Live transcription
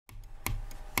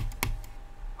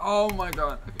Oh my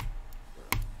god. Okay.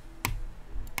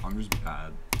 I'm just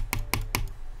bad. I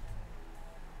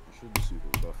should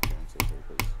super buff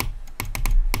Canc3r.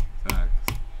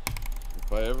 Facts.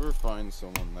 If I ever find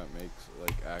someone that makes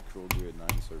like actual good 9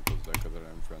 circles deco that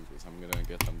I'm friends with, I'm gonna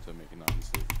get them to make 9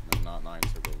 circles. No, not 9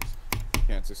 circles.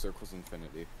 Canc3r circles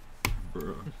infinity.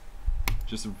 Bro.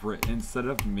 Just instead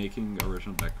of making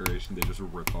original decoration, they just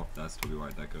rip off the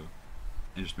SWI deco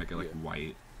and just make it like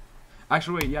white.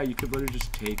 Actually, wait, yeah, you could literally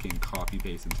just take and copy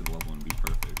paste into the level and be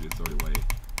perfect. It's already white.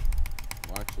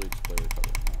 Well, actually, just play the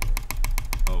color now.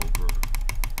 Oh, bro.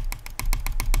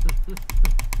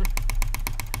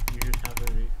 You just have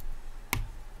to read.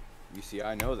 You see,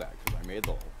 I know that because I made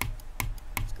the level.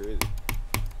 It's crazy.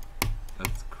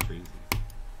 That's crazy.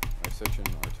 I'm such an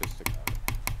artistic guy.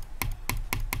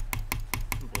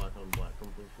 Black on black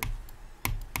completion.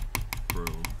 Bro.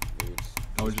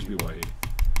 That would just be white.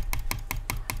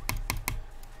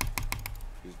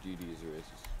 Because GD is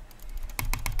racist.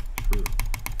 True.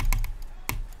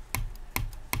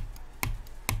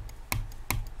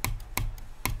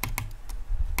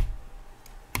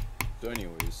 So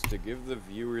anyways, to give the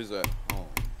viewers at home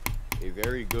a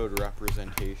very good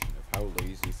representation of how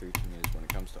lazy 13 is when it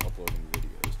comes to uploading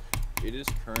videos, it is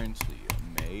currently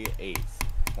May 8th,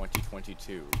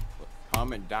 2022.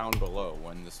 Comment down below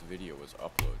when this video was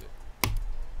uploaded.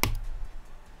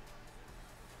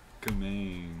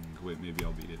 Kamang. Wait, maybe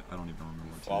I'll beat it. I don't even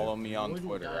remember what to Follow do. me on Wouldn't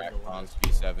Twitter die at the last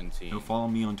conski17. No, follow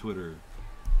me on Twitter.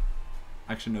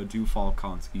 Actually, no, do follow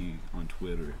Conski on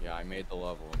Twitter. Yeah, I made the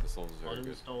level and this level is very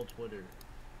good. Uninstall Twitter.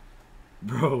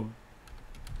 Bro.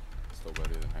 Still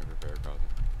better than hyperparacosm.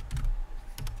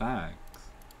 Facts.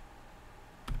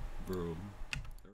 Bro.